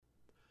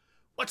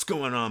What's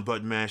going on,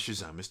 Bud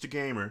Mashers? I'm Mr.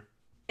 Gamer.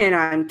 And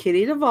I'm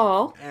Kitty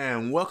Duvall.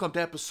 And welcome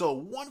to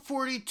episode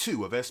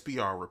 142 of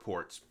SBR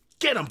Reports.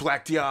 Get 'em,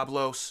 Black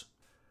Diablos!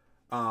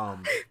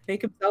 Um,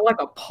 Make him sound like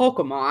a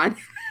Pokemon.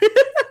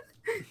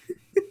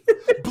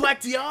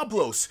 Black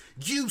Diablos!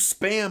 You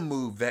spam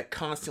move that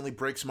constantly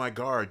breaks my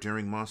guard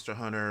during Monster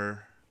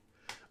Hunter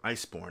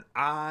Iceborne.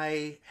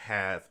 I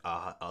have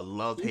a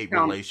love-hate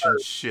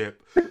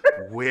relationship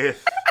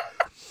with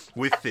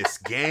this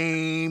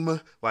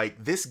game.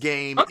 Like, this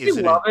game Don't you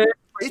isn't... love it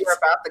when It's you're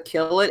about to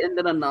kill it and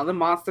then another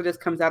monster just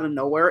comes out of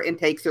nowhere and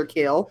takes your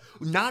kill?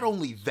 not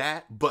only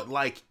that, but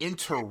like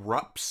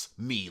interrupts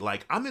me.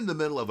 Like I'm in the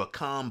middle of a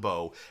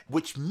combo,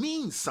 which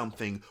means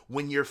something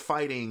when you're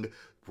fighting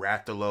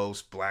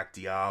Rathalos, Black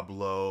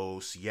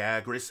Diablos,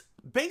 Yagras,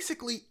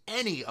 basically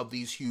any of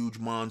these huge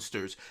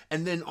monsters.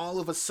 And then all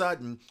of a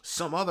sudden,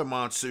 some other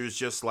monsters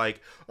just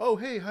like, oh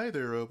hey, hi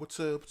there, what's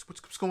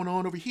going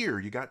on over here?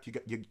 You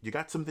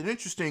got something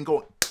interesting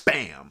going,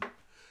 bam.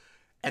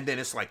 And then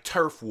it's like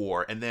turf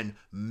war, and then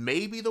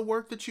maybe the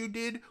work that you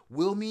did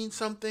will mean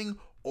something,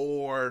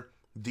 or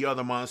the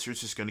other monster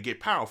is just going to get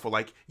powerful,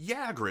 like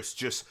Yagras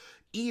just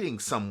eating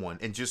someone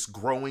and just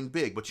growing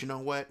big. But you know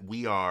what?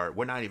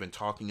 We're not even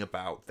talking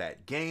about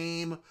that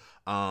game.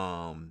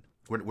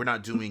 We're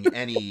not doing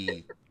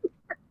any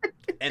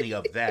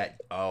of that.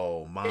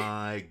 Oh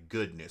my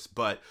goodness.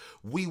 But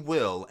we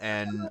will,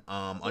 and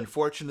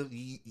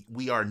unfortunately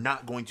we are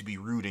not going to be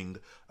rooting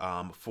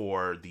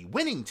for the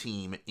winning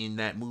team in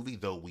that movie,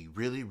 though we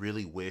really,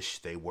 really wish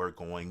they were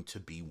going to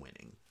be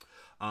winning.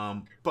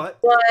 But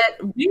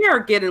we are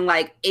getting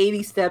like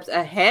 80 steps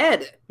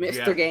ahead,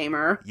 Mr. yeah,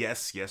 Gamer.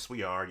 yes,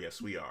 we are.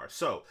 Yes, we are.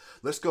 So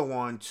let's go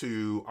on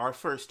to our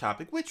first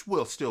topic, which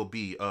will still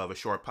be of a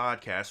short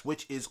podcast,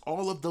 which is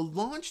all of the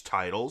launch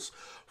titles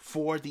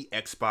for the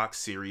Xbox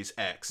Series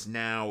X.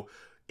 Now,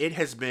 it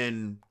has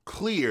been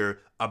clear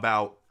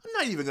about, I'm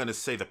not even going to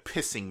say the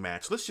pissing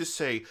match. Let's just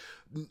say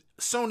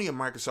Sony and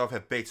Microsoft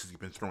have basically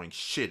been throwing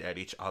shit at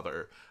each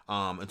other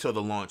until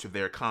the launch of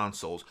their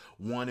consoles.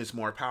 One is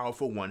more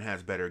powerful, one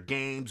has better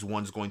games,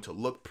 one's going to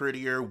look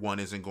prettier, one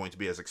isn't going to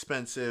be as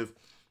expensive,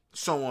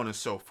 so on and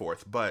so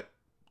forth. But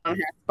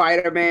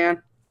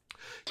Spider-Man.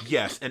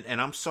 yes,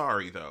 and I'm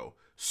sorry though,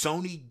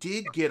 Sony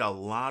did get a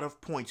lot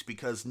of points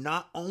because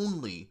not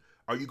only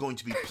are you going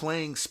to be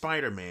playing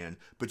Spider-Man,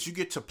 but you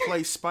get to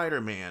play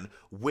Spider-Man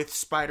with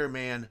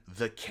Spider-Man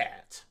the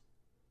cat.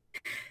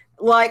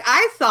 Like,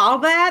 I saw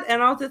that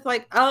and I was just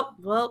like, oh,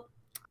 well,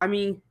 I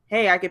mean,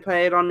 hey, I could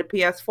play it on the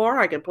PS4.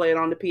 I could play it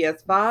on the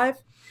PS5.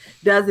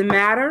 Doesn't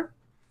matter.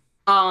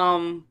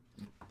 I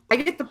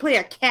get to play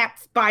a cat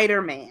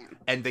Spider-Man.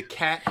 And the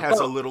cat has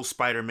a little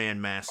Spider-Man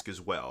mask as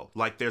well.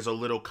 Like there's a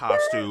little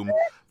costume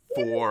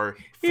for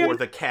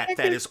the cat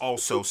that is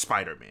also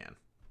Spider-Man.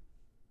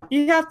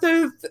 You have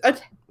to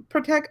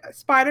protect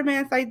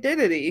Spider-Man's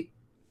identity.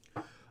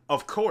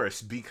 Of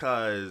course,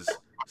 because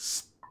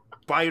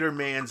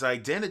Spider-Man's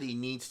identity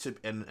needs to,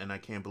 and I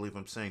can't believe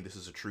I'm saying this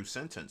is a true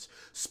sentence.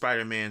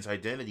 Spider-Man's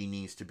identity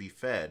needs to be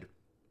fed.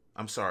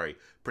 I'm sorry,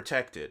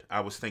 protected.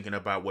 I was thinking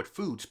about what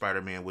food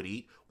Spider-Man would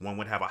eat. One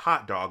would have a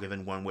hot dog and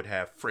then one would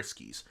have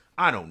Friskies.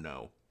 I don't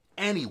know.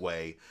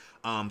 Anyway,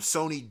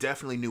 Sony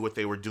definitely knew what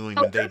they were doing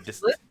when they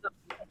just...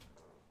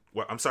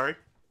 What? I'm sorry?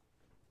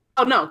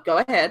 Oh, no, go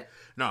ahead.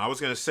 No, I was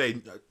going to say...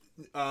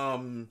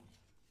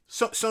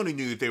 Sony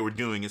knew that they were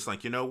doing. It's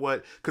like, you know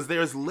what? Because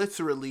there's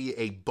literally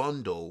a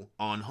bundle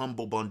on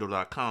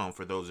humblebundle.com,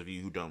 for those of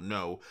you who don't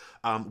know,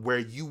 where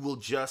you will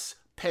just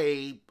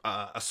pay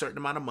a certain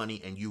amount of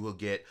money and you will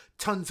get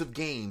tons of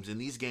games.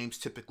 And these games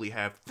typically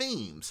have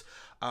themes.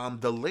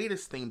 The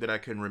latest theme that I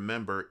can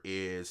remember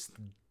is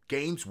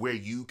games where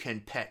you can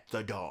pet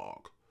the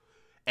dog.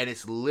 And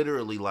it's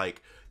literally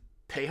like,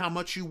 pay how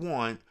much you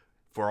want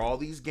for all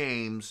these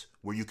games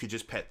where you could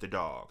just pet the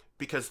dog.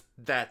 Because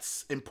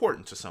that's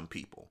important to some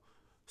people.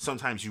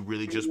 Sometimes you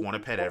really just want to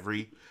pet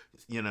every,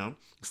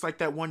 it's like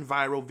that one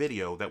viral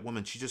video, that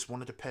woman, she just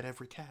wanted to pet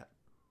every cat.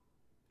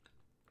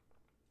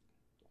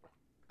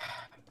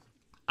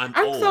 I'm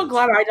old. So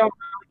glad I don't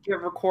get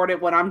recorded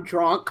when I'm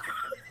drunk.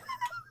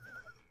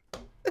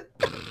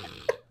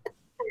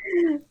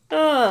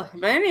 But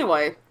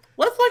anyway,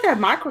 let's look at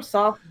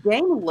Microsoft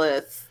game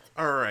list.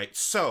 All right,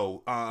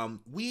 so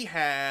we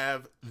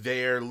have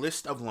their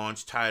list of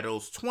launch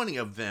titles, 20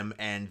 of them,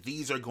 and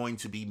these are going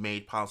to be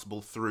made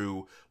possible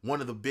through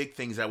one of the big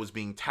things that was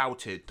being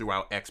touted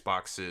throughout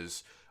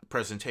Xbox's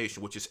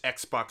presentation, which is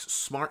Xbox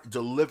Smart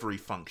Delivery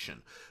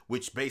function,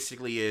 which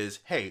basically is,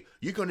 hey,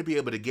 you're going to be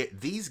able to get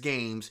these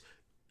games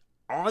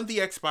on the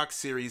Xbox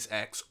Series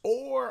X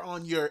or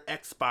on your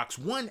Xbox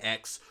One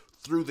X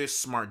through this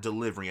smart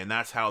delivery, and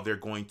that's how they're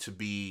going to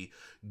be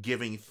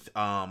giving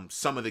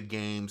some of the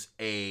games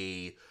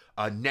a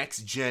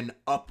next gen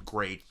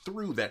upgrade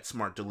through that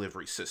smart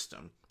delivery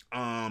system.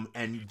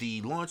 And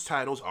the launch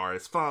titles are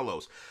as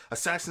follows: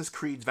 Assassin's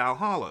Creed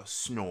Valhalla,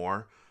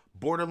 Snore;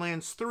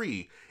 Borderlands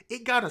 3.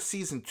 It got a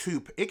season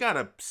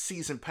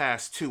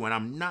pass 2, and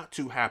I'm not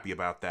too happy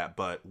about that,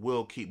 but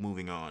we'll keep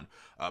moving on.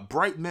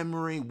 Bright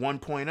Memory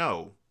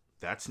 1.0.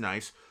 That's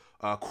nice.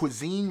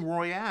 Cuisine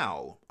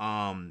Royale.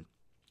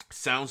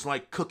 Sounds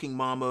like Cooking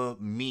Mama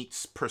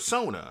meets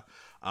Persona.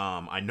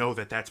 I know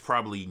that that's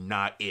probably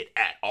not it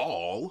at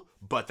all,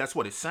 but that's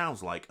what it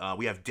sounds like.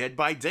 We have Dead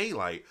by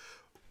Daylight.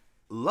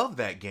 Love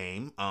that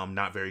game.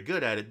 Not very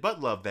good at it,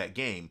 but love that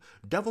game.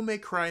 Devil May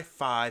Cry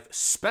 5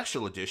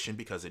 Special Edition,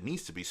 because it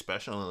needs to be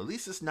special, and at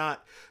least it's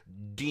not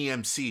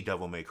DMC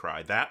Devil May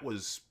Cry. That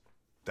was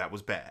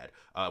bad.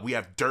 We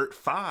have Dirt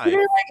 5.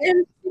 You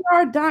didn't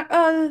like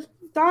MCR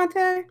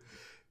Dante?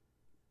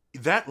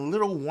 That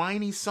little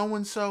whiny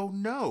so-and-so,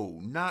 no,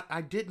 not,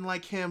 I didn't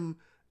like him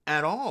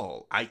at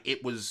all.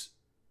 It was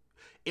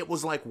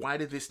like, why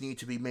did this need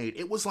to be made?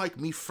 It was like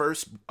me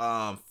first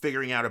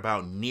figuring out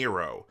about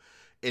Nero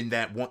in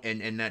that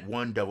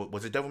one Devil,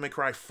 was it Devil May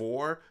Cry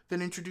 4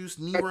 that introduced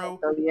Nero?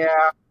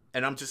 Yeah.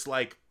 And I'm just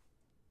like,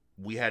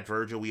 we had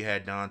Virgil, we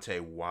had Dante,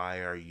 why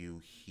are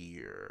you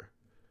here?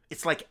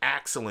 It's like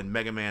Axel in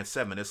Mega Man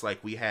 7. It's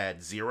like we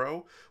had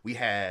Zero, we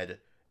had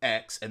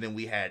X, and then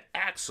we had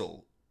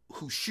Axel,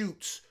 who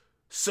shoots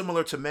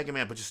similar to Mega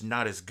Man, but just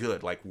not as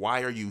good. Like,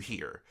 why are you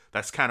here?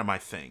 That's kind of my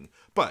thing.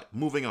 But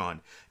moving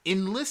on.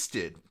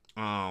 Enlisted.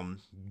 Don't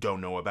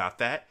know about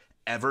that.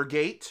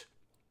 Evergate.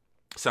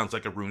 Sounds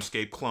like a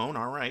RuneScape clone.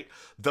 All right.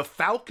 The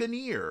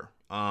Falconeer.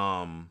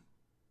 Yeah,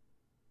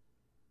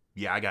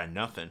 I got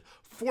nothing.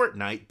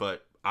 Fortnite,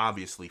 but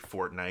obviously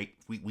Fortnite.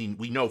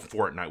 We know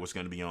Fortnite was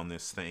going to be on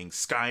this thing.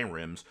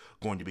 Skyrim's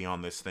going to be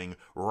on this thing.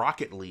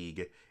 Rocket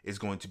League is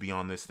going to be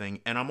on this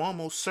thing. And I'm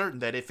almost certain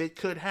that if it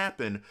could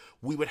happen,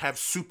 we would have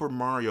Super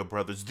Mario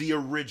Brothers, the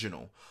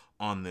original,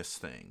 on this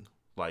thing.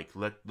 Like,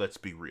 let's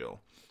be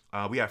real.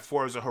 We have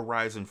Forza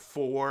Horizon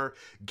 4,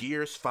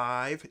 Gears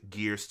 5,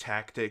 Gears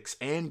Tactics,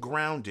 and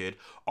Grounded.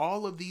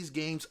 All of these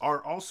games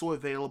are also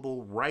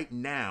available right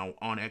now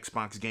on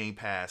Xbox Game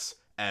Pass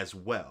as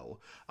well,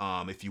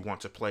 if you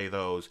want to play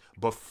those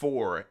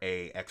before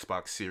a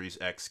Xbox Series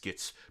X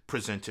gets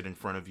presented in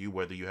front of you,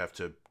 whether you have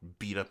to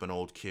beat up an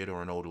old kid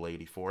or an old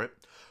lady for it.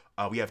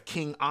 We have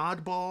King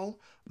Oddball,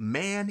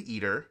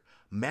 Maneater,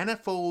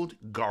 Manifold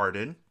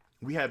Garden.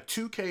 We have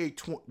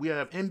we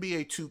have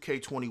NBA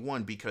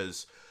 2K21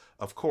 because,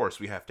 of course,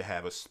 we have to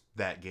have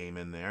that game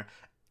in there.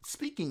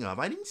 Speaking of,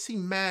 I didn't see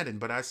Madden,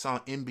 but I saw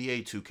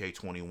NBA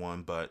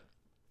 2K21, but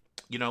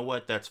you know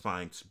what? That's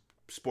fine.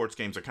 Sports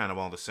games are kind of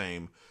all the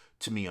same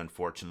to me,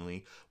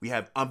 unfortunately. We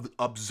have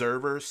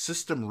Observer,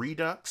 System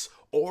Redux,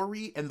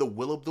 Ori, and the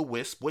Will of the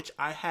Wisp, which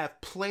I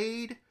have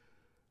played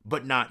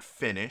but not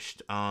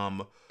finished.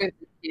 It's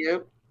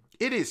cute.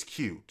 It is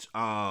cute.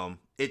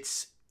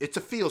 It's a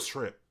feels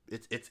trip.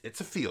 It's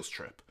a feels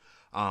trip.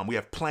 We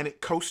have Planet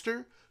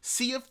Coaster,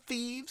 Sea of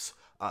Thieves,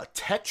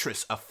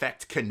 Tetris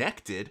Effect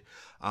Connected.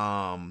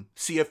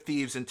 Sea of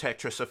Thieves and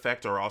Tetris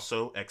Effect are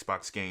also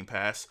Xbox Game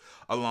Pass,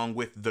 along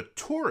with The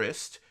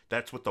Tourist.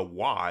 That's with the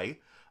Y.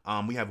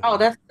 We have. Oh,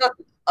 that's such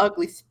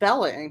ugly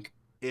spelling.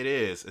 It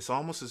is. It's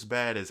almost as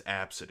bad as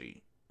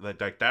Absidy.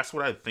 Like that's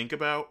what I think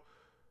about,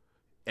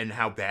 and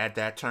how bad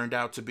that turned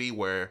out to be.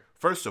 Where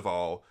first of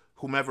all,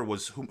 whomever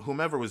was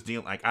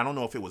dealing, like, I don't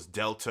know if it was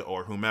Delta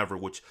or whomever,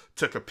 which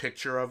took a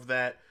picture of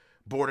that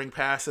boarding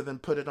pass and then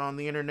put it on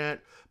the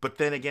internet. But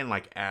then again,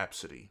 like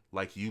Absidy,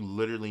 like you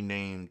literally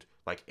named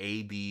like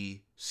A,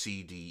 B,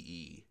 C, D,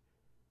 E.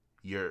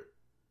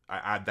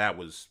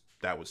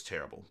 That was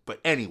terrible. But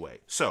anyway,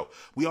 so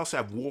we also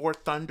have War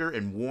Thunder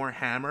and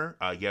Warhammer.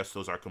 Yes,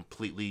 those are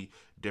completely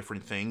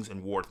different things,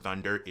 and War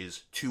Thunder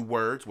is 2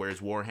 words, whereas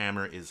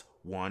Warhammer is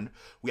 1.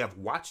 We have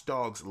Watch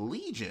Dogs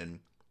Legion,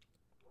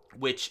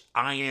 which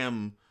I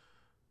am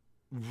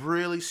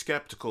really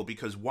skeptical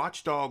because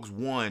Watch Dogs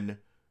 1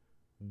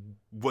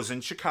 was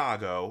in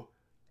Chicago,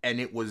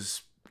 and it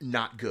was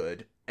not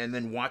good. And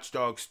then Watch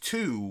Dogs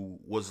 2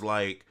 was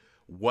like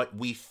what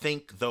we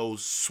think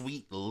those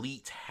sweet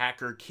elite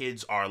hacker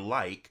kids are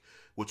like,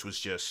 which was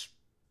just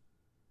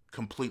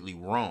completely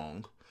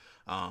wrong.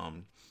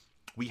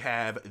 We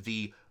have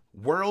the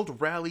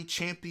World Rally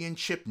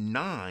Championship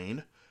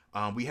 9.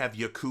 We have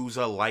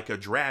Yakuza Like a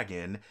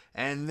Dragon.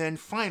 And then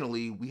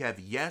finally, we have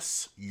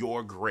Yes,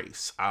 Your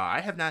Grace.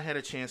 I have not had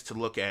a chance to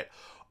look at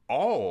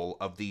all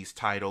of these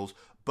titles,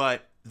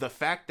 but the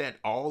fact that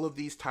all of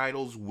these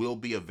titles will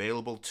be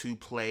available to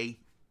play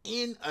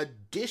in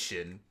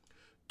addition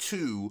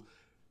to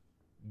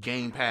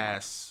Game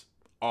Pass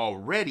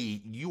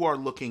already, you are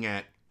looking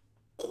at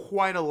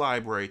quite a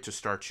library to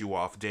start you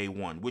off day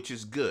one, which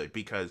is good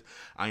because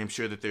I am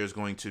sure that there's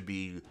going to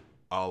be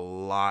a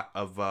lot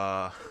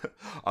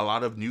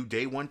of new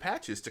day one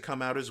patches to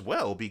come out as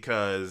well,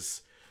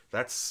 because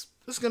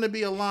it's going to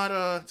be a lot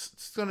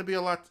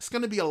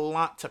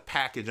to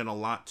package and a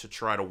lot to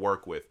try to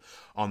work with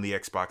on the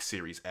Xbox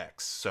Series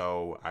X.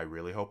 So I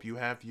really hope you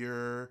have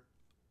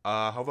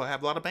hope I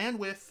have a lot of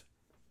bandwidth.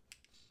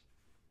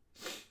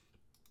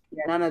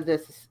 Yeah, none of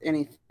this is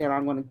anything that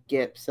I'm going to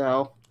get,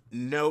 so.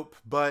 Nope,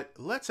 but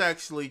let's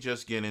actually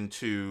just get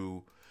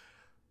into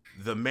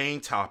the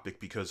main topic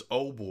because,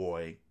 oh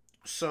boy.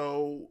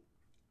 So,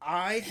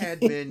 I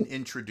had been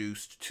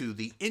introduced to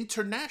the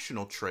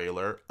international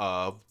trailer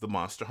of the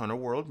Monster Hunter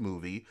World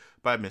movie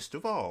by Miss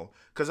Duvall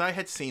because I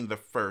had seen the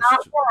Not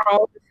first.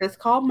 World. It's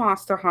called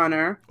Monster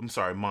Hunter. I'm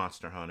sorry,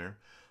 Monster Hunter.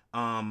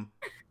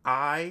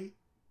 I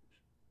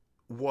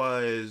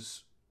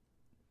was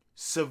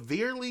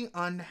severely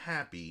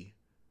unhappy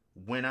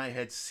when I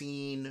had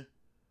seen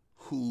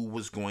who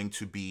was going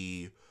to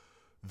be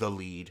the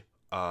lead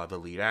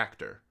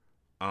actor.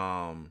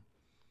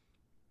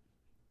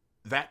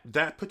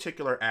 That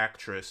particular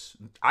actress,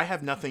 I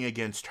have nothing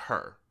against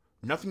her.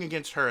 Nothing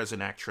against her as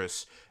an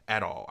actress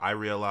at all. I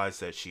realize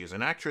that she is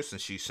an actress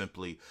and she's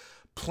simply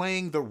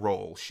playing the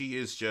role. She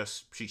is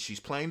just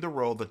she's playing the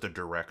role that the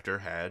director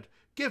had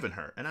given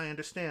her, and I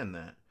understand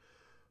that.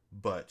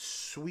 But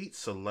sweet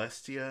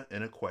Celestia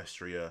and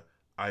Equestria,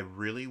 I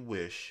really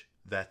wish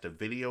that the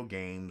video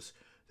games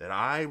that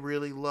I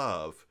really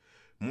love,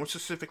 more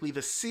specifically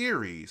the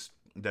series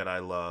that I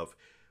love,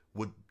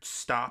 would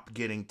stop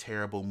getting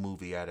terrible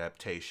movie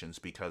adaptations,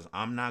 because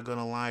I'm not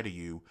gonna lie to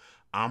you,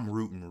 I'm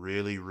rooting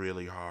really,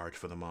 really hard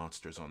for the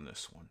monsters on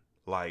this one.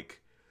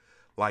 Like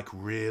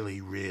really,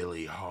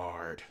 really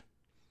hard.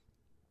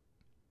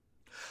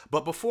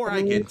 But before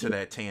I get into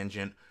that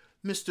tangent,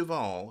 Miss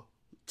Duvall,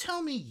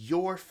 tell me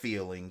your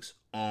feelings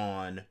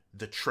on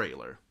the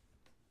trailer.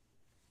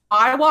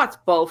 I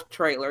watched both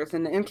trailers,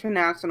 and the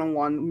international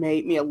one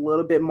made me a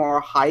little bit more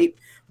hype.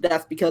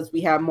 That's because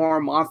we have more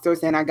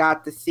monsters, and I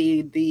got to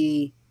see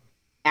the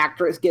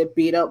actress get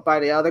beat up by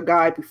the other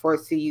guy before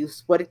she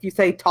used, what did you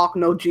say, talk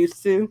no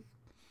jutsu?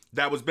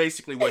 That was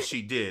basically what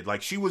she did.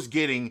 Like, she was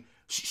getting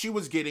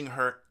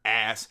her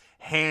ass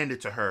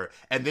handed to her,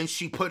 and then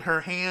she put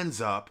her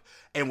hands up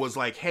and was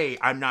like, "Hey,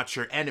 I'm not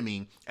your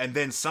enemy." And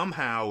then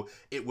somehow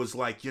it was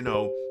like,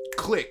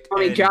 click.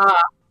 My job.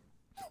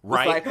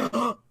 Right?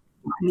 Like,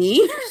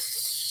 me?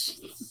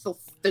 So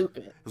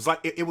stupid.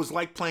 It was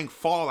like playing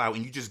Fallout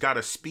and you just got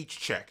a speech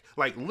check.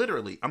 Like,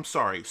 literally, I'm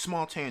sorry,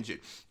 small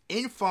tangent.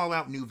 In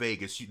Fallout New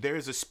Vegas, there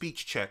is a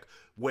speech check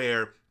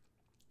where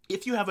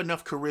if you have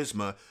enough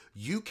charisma,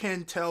 you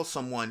can tell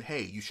someone,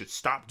 "Hey, you should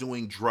stop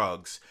doing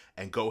drugs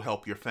and go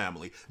help your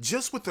family."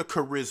 Just with a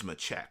charisma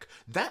check.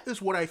 That is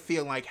what I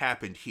feel like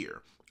happened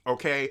here.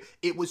 Okay?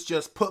 It was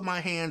just put my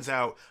hands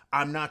out.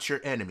 I'm not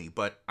your enemy,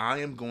 but I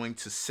am going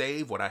to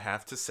save what I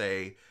have to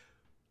say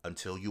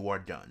until you are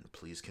done.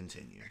 Please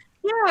continue.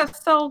 Yeah,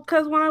 so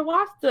because when I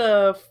watched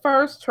the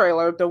first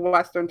trailer, the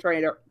Western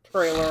trailer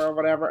or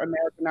whatever,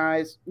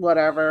 Americanized,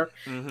 whatever,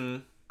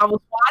 I was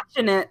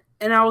watching it,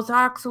 and I was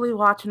actually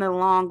watching it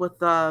along with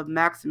the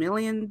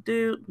Maximilian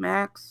dude,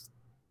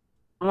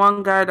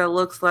 one guy that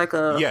looks like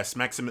a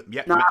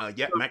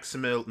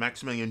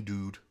Maximilian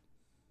dude.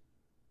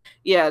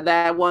 Yeah,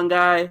 that one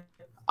guy.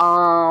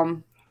 I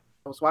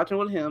was watching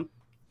with him.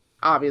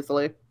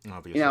 Obviously.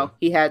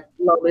 He had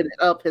loaded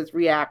up his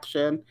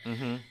reaction.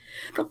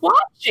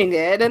 Watching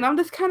it, and I'm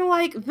just kind of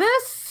like,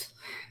 this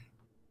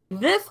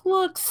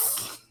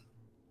looks.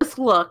 That's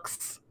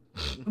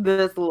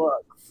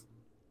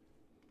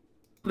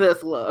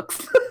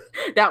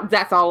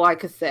all I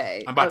could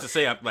say. I'm about to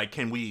say, like,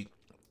 can we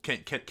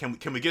get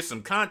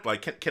some can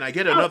I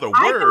get another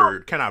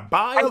word? Can I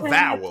buy a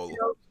vowel?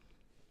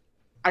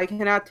 I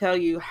cannot tell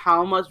you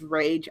how much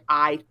rage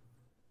I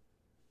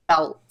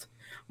felt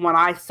when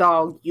I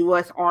saw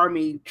U.S.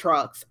 Army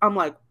trucks. I'm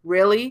like,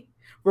 really?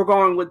 We're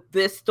going with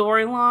this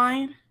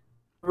storyline?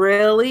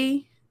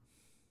 Really?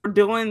 We're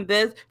doing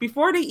this?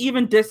 Before they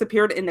even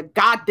disappeared in the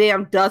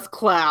goddamn dust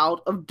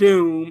cloud of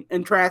doom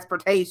and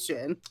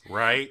transportation.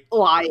 Right.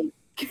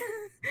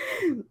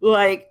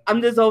 Like,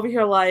 I'm just over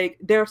here like,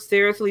 they're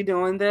seriously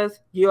doing this?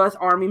 U.S.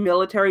 Army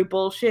military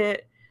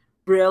bullshit?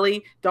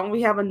 Really? Don't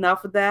we have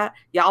enough of that?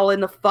 Y'all in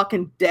the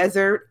fucking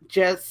desert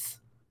just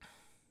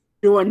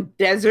doing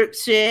desert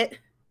shit?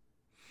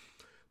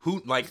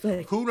 Who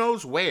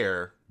knows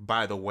where,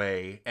 by the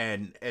way,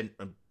 and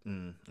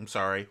I'm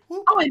sorry.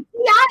 Oh, and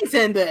T.I.'s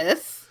in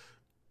this.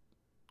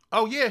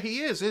 Oh yeah,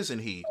 he is, isn't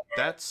he?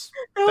 That's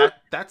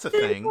a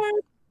thing.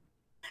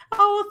 I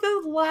was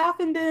just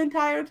laughing the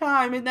entire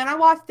time, and then I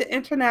watched the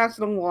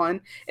international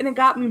one, and it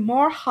got me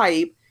more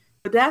hype.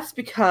 But that's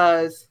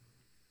because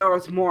there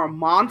was more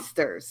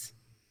monsters.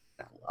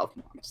 I love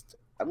monsters.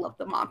 I love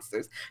the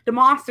monsters. The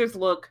monsters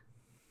look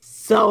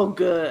so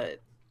good.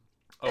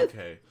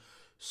 Okay.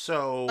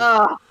 So,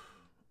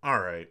 all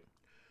right.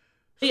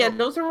 So, yeah,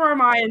 those were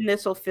my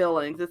initial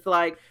feelings. It's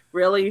like,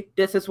 really?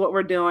 This is what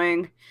we're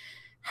doing?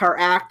 Her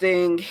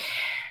acting.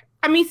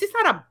 I mean, she's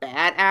not a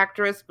bad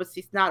actress, but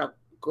she's not a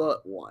good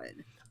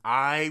one.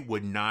 I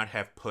would not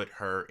have put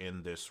her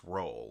in this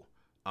role.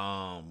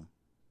 But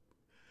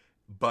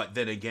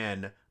then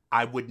again,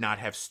 I would not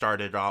have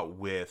started out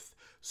with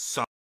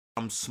some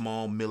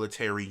small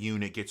military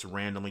unit gets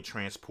randomly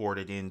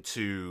transported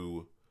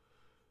into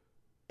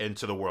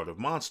the world of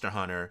Monster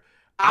Hunter.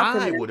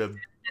 I would have.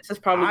 This is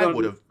probably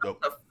going to be the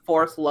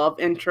forced love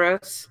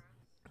interest.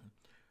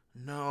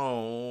 No,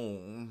 oh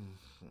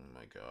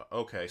my god.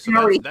 Okay, so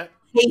that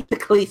hate the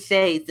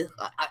cliches.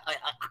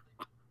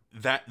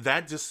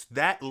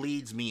 That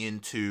leads me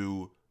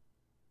into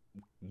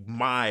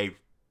my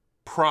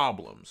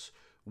problems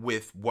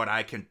with what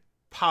I can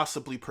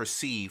possibly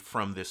perceive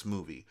from this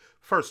movie.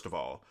 First of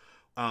all,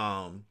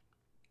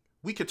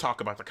 we could talk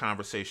about the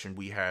conversation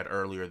we had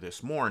earlier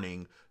this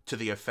morning to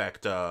the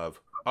effect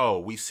of, oh,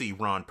 we see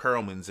Ron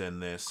Perlman's in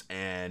this,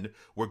 and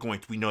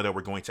we know that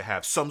we're going to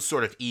have some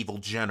sort of evil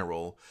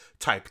general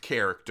type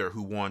character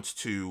who wants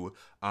to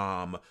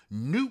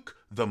nuke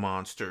the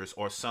monsters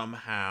or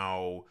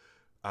somehow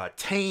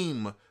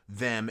tame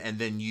them and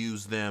then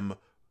use them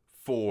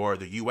for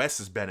the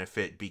U.S.'s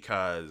benefit,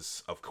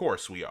 because of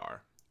course we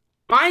are.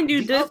 Mind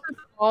you, this is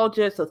all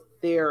just a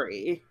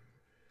theory.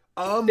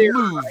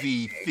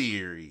 Movie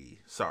theory.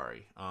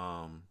 Sorry.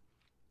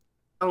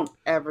 Don't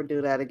ever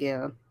do that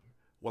again.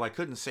 Well, I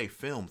couldn't say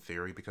film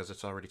theory because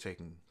it's already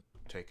taken.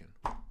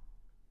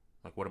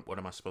 Like, what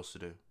am I supposed to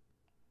do?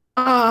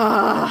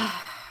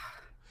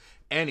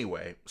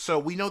 Anyway, so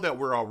we know that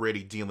we're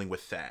already dealing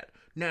with that.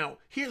 Now,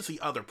 here's the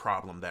other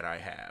problem that I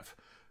have.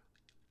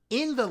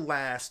 In the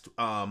last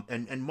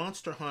and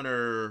Monster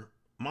Hunter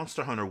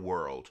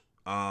World,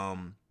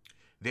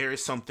 there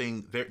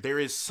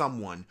is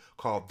someone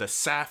called the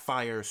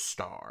Sapphire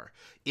Star.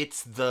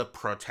 It's the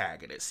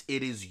protagonist.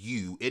 It is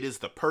you. It is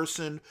the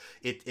person.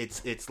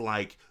 It's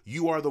like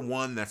you are the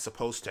one that's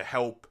supposed to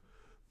help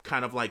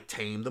kind of like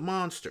tame the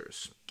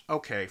monsters.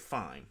 Okay,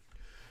 fine.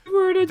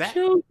 You're the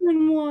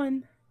chosen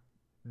one.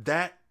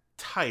 That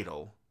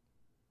title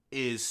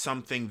is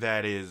something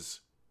that is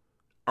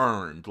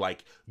earned.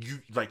 Like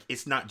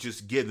it's not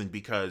just given,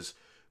 because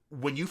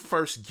when you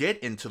first get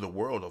into the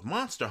world of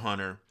Monster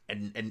Hunter,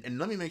 and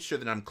let me make sure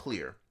that I'm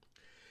clear,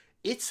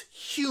 it's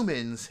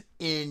humans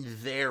in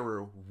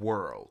their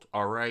world,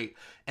 all right?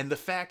 And the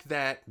fact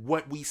that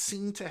what we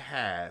seem to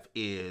have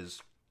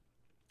is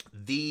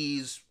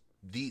this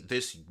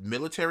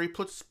military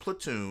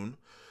platoon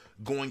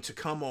going to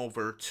come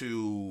over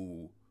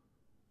to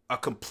a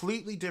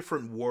completely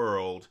different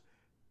world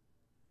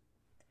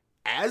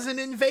as an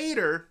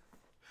invader,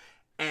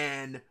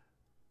 and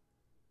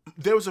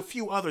there was a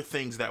few other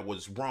things that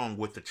was wrong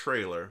with the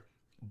trailer,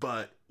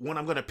 but what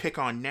I'm going to pick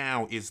on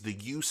now is the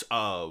use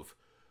of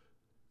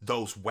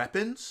those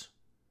weapons,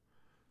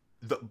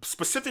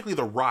 specifically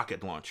the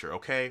rocket launcher,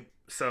 okay?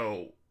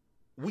 So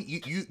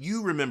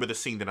you remember the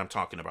scene that I'm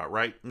talking about,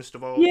 right, Mr.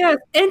 Vole? Yes,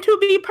 and to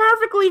be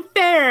perfectly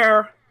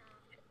fair,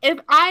 if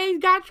I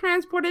got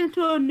transported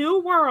into a new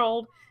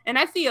world and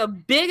I see a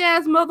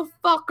big-ass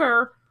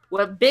motherfucker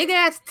with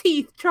big-ass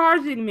teeth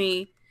charging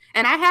me,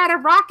 and I had a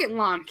rocket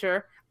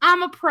launcher,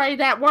 I'm a pray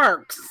that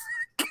works.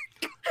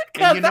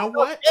 And you know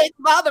what? Big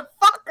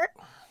motherfucker.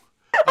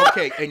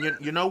 Okay, and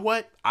you know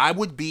what? I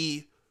would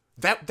be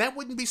that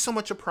wouldn't be so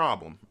much a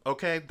problem.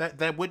 Okay,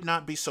 that would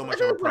not be so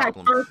much of a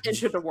problem. When I first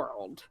entered the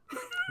world,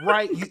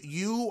 right?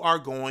 You are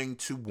going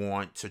to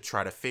want to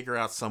try to figure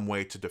out some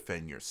way to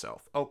defend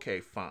yourself.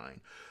 Okay,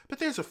 fine, but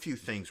there's a few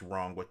things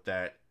wrong with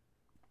that.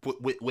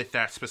 With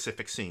that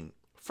specific scene.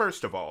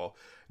 First of all,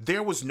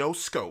 there was no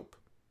scope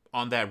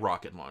on that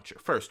rocket launcher.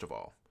 First of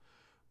all.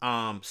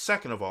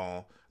 Second of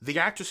all, the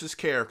actress's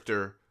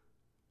character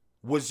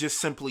was just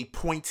simply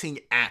pointing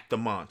at the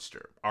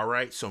monster. All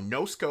right. So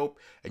no scope,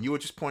 and you were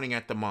just pointing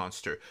at the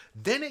monster.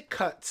 Then it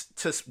cuts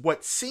to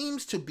what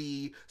seems to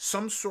be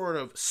some sort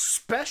of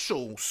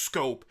special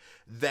scope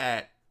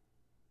that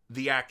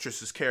the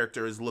actress's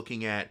character is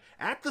looking at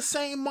the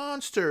same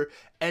monster,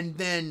 and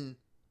then,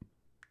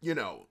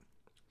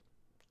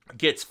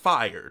 gets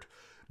fired.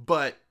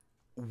 But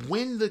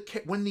when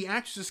the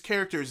actress's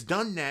character has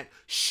done that,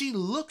 she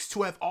looks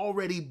to have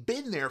already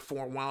been there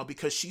for a while,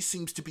 because she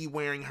seems to be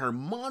wearing her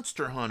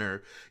Monster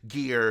Hunter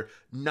gear,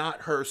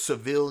 not her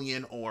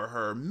civilian or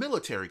her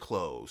military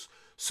clothes.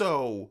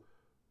 So,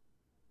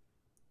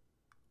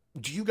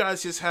 do you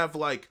guys just have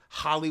like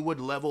Hollywood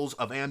levels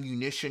of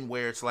ammunition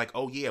where it's like,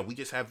 oh yeah, we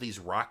just have these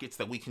rockets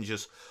that we can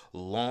just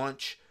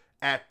launch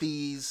at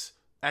these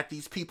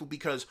people?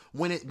 Because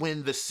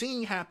when the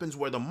scene happens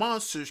where the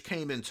monsters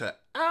came into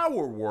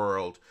our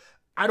world,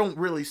 I don't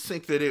really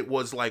think that it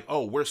was like,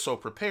 oh, we're so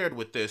prepared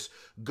with this,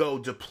 go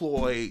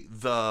deploy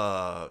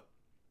the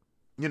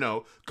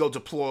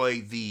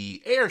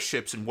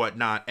airships and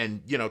whatnot,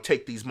 and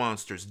take these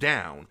monsters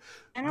down.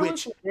 And I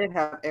wish we did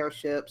have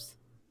airships.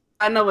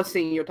 I know what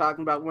scene you're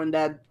talking about, when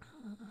that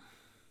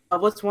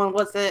which one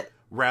was it?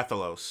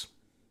 Rathalos.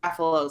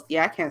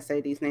 Yeah, I can't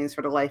say these names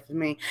for the life of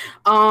me.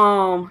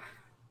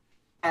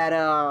 At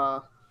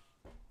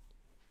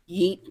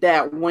yeet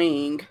that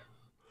wing.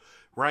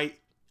 Right.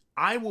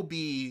 I will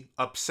be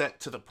upset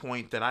to the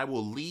point that I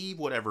will leave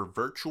whatever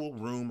virtual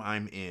room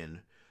I'm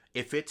in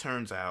if it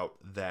turns out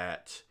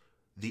that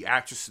the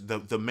actress,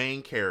 the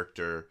main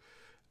character,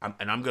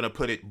 and I'm going to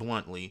put it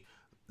bluntly,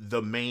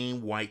 the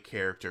main white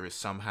character is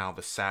somehow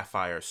the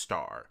Sapphire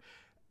Star.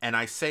 And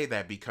I say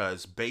that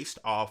because based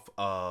off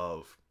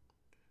of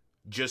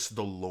just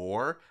the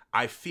lore,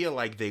 I feel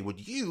like they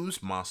would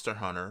use Monster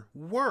Hunter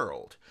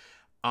World.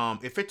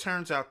 If it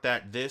turns out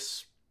that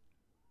this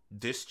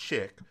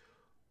chick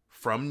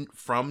from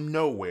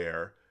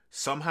nowhere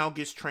somehow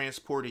gets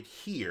transported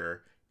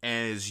here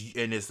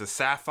and is the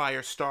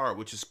Sapphire Star,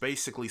 which is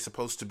basically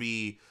supposed to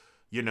be,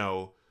 you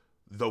know,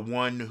 the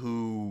one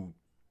who,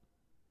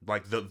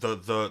 like,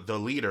 the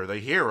leader, the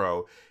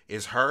hero,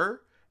 is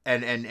her.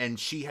 And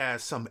she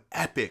has some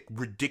epic,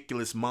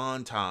 ridiculous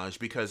montage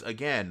because,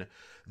 again,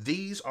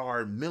 these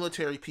are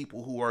military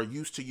people who are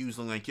used to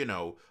using, like, you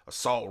know,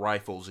 assault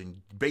rifles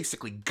and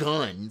basically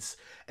guns,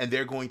 and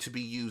they're going to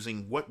be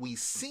using what we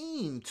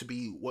seem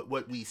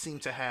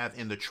to have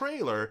in the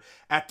trailer,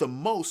 at the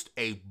most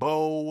a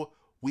bow.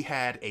 We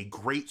had a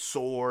great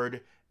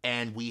sword,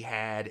 and we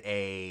had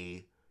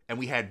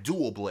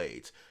dual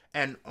blades.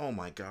 And oh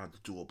my god, the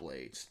dual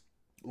blades.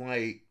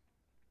 Like,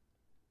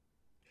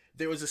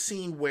 there was a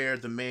scene where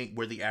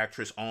the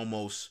actress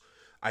almost,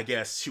 I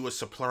guess she was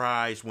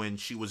surprised when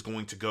she was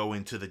going to go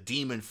into the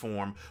demon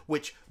form,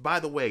 which, by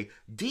the way,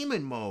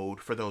 demon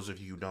mode, for those of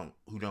you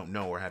who don't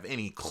know or have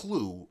any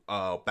clue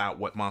about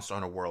what Monster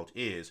Hunter World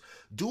is,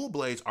 dual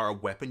blades are a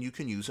weapon you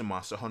can use in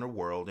Monster Hunter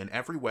World, and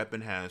every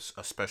weapon has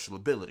a special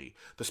ability.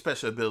 The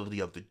special ability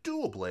of the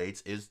dual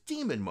blades is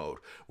demon mode,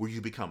 where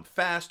you become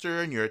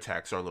faster and your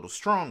attacks are a little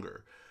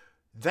stronger.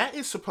 That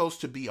is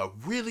supposed to be a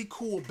really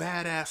cool,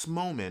 badass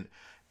moment.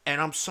 And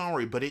I'm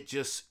sorry, but it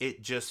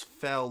just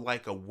fell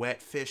like a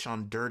wet fish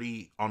on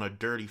a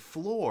dirty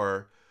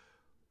floor,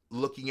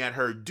 looking at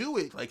her do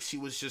it like she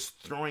was just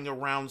throwing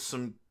around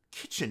some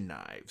kitchen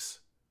knives.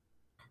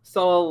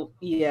 So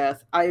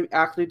yes, I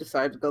actually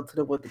decided to go to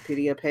the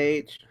Wikipedia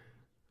page.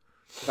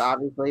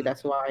 Obviously, that's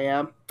who I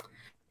am.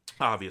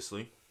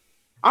 Obviously.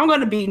 I'm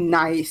gonna be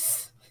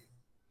nice.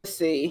 Let's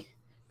see.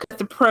 Because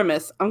the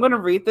premise, I'm gonna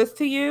read this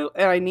to you,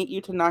 and I need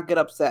you to not get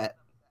upset.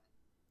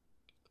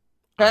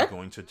 I'm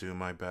going to do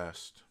my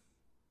best.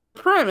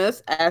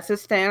 Premise, as it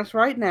stands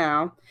right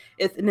now,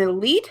 is an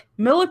elite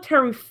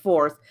military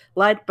force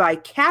led by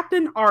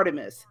Captain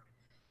Artemis.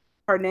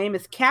 Her name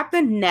is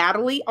Captain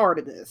Natalie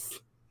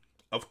Artemis.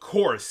 Of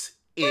course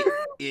it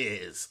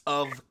is.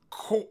 Of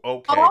course.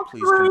 Okay,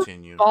 please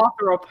continue. All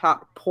through a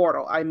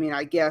portal. I mean,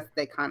 I guess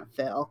they kind of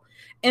fell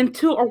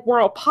into a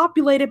world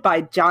populated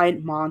by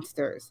giant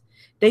monsters.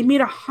 They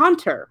meet a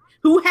hunter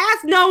who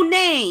has no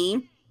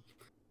name.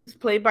 It's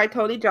played by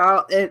Tony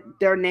Jaa.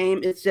 Their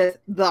name is just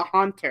the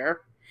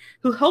Hunter,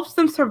 who helps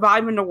them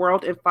survive in the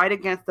world and fight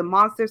against the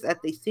monsters as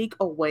they seek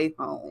a way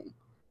home.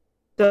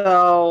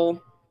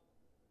 So,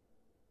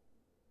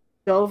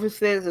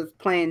 Jovis is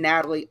playing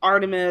Natalie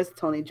Artemis.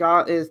 Tony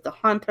Jaa is the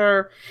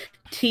Hunter.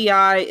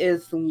 T.I.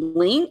 is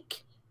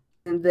Link.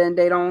 And then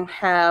they don't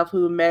have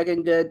who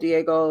Megan Good,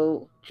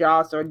 Diego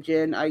Joss, or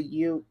Jin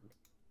Ayu.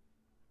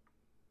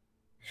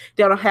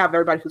 They don't have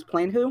everybody who's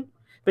playing who.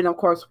 But of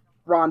course,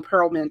 Ron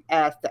Perlman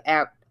as the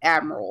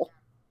Admiral.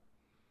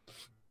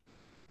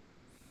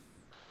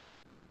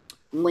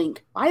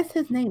 Link. Why is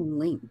his name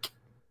Link?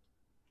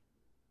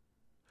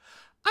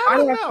 I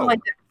don't know. Feel like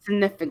that's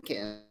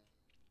significant.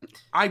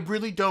 I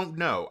really don't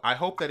know. I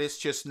hope that it's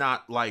just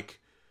not like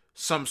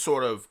some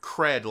sort of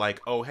cred,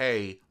 like, oh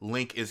hey,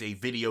 Link is a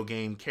video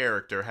game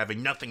character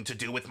having nothing to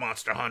do with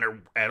Monster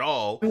Hunter at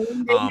all.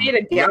 They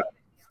made a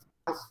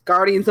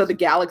Guardians of the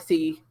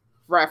Galaxy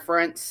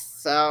reference,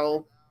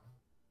 so.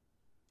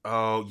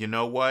 Oh, you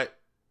know what?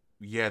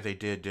 Yeah, they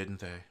did,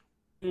 didn't they?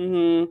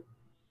 Mm-hmm.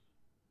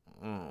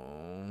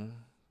 Oh,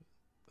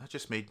 that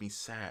just made me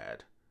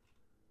sad.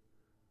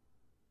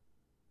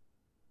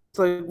 It's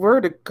like, we're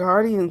the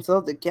Guardians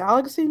of the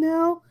Galaxy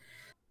now?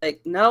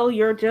 Like, no,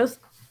 you're just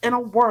in a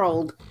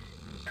world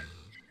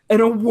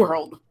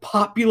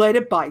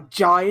populated by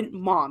giant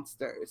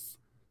monsters.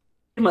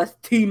 You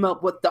must team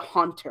up with the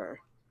Hunter,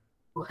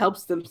 who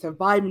helps them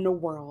survive in the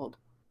world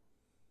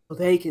so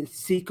they can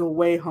seek a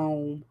way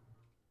home.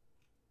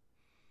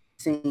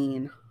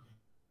 Scene.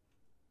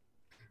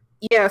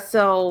 Yeah,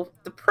 so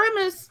the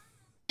premise,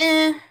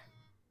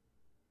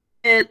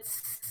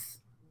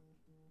 it's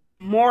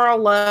more or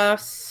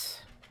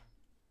less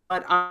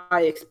what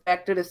I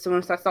expected as soon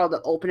as I saw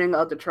the opening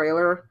of the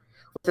trailer,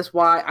 which is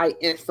why I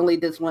instantly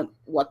just went,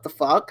 what the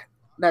fuck?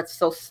 That's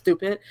so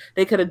stupid.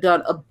 They could have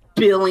done a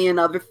billion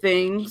other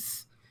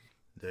things.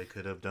 They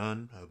could have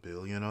done a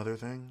billion other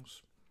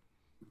things.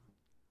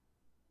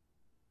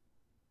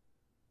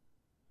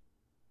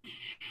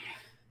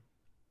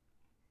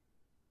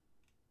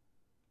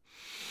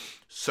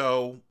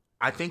 So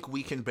I think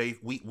we can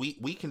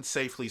we can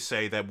safely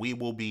say that we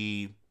will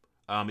be,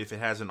 if it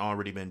hasn't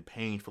already been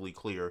painfully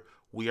clear,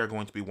 we are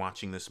going to be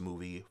watching this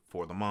movie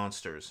for the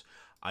monsters.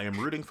 I am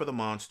rooting for the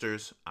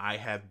monsters. I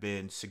have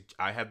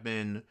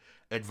been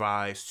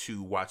advised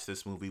to watch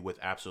this movie with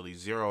absolutely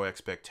zero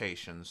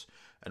expectations,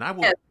 and I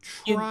will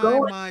try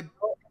my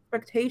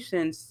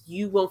expectations.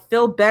 You will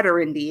feel better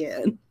in the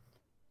end.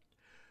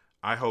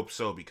 I hope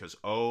so, because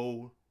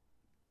oh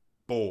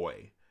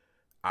boy,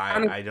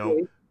 I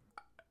don't.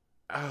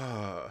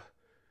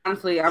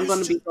 Honestly, I'm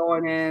going to be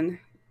going in.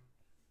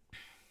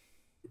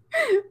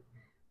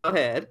 Go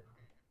ahead.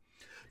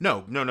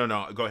 No.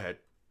 Go ahead.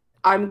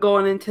 I'm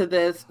going into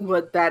this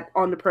with that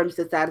on the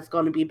premises that it's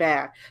going to be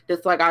bad.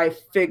 Just like I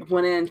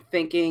went in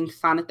thinking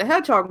Sonic the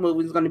Hedgehog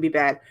movie is going to be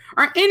bad,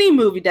 or any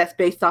movie that's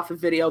based off of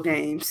video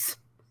games.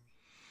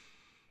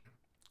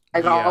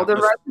 Like Yeah, all the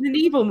Resident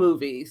Evil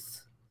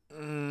movies.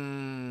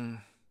 mm,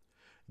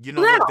 you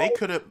know what? No.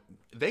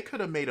 They could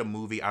have made a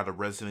movie out of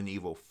Resident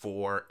Evil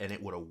 4 and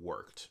it would have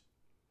worked.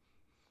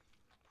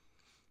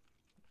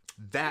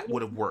 That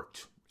would have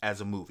worked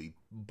as a movie,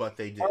 but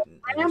they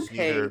didn't. And it's Rampage.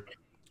 neither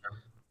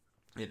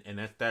and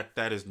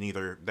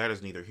that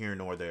is neither here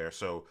nor there.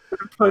 So,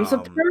 Prince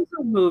of um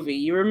Persia movie.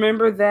 You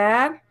remember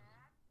that?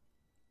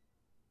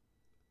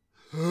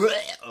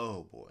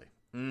 oh boy.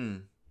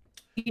 Mm,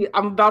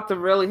 I'm about to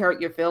really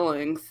hurt your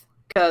feelings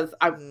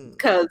mm.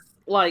 because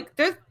like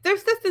there's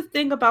just this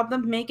thing about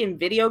them making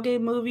video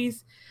game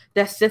movies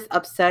that's just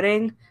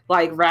upsetting,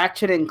 like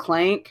Ratchet and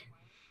Clank.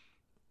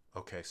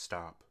 Okay,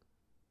 stop.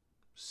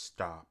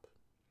 Stop.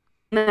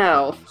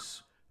 No,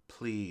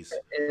 Please.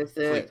 is Please.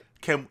 it?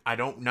 Can I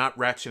don't not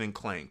Ratchet and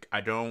Clank.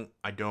 I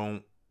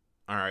don't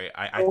all right.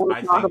 I want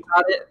I to talk think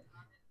about it.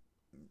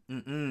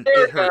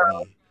 There it you go. hurt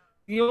me.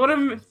 You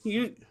want to?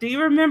 You do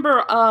you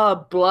remember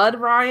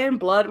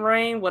Blood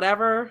Rain,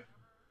 whatever?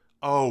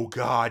 Oh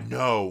God,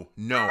 no,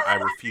 no, I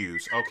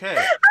refuse.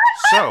 Okay,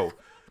 so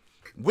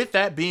with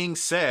that being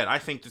said, I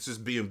think this is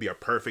be a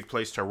perfect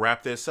place to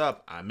wrap this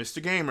up. I'm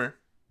Mr. Gamer,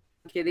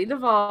 Kitty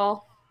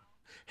Duvall.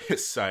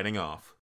 signing off.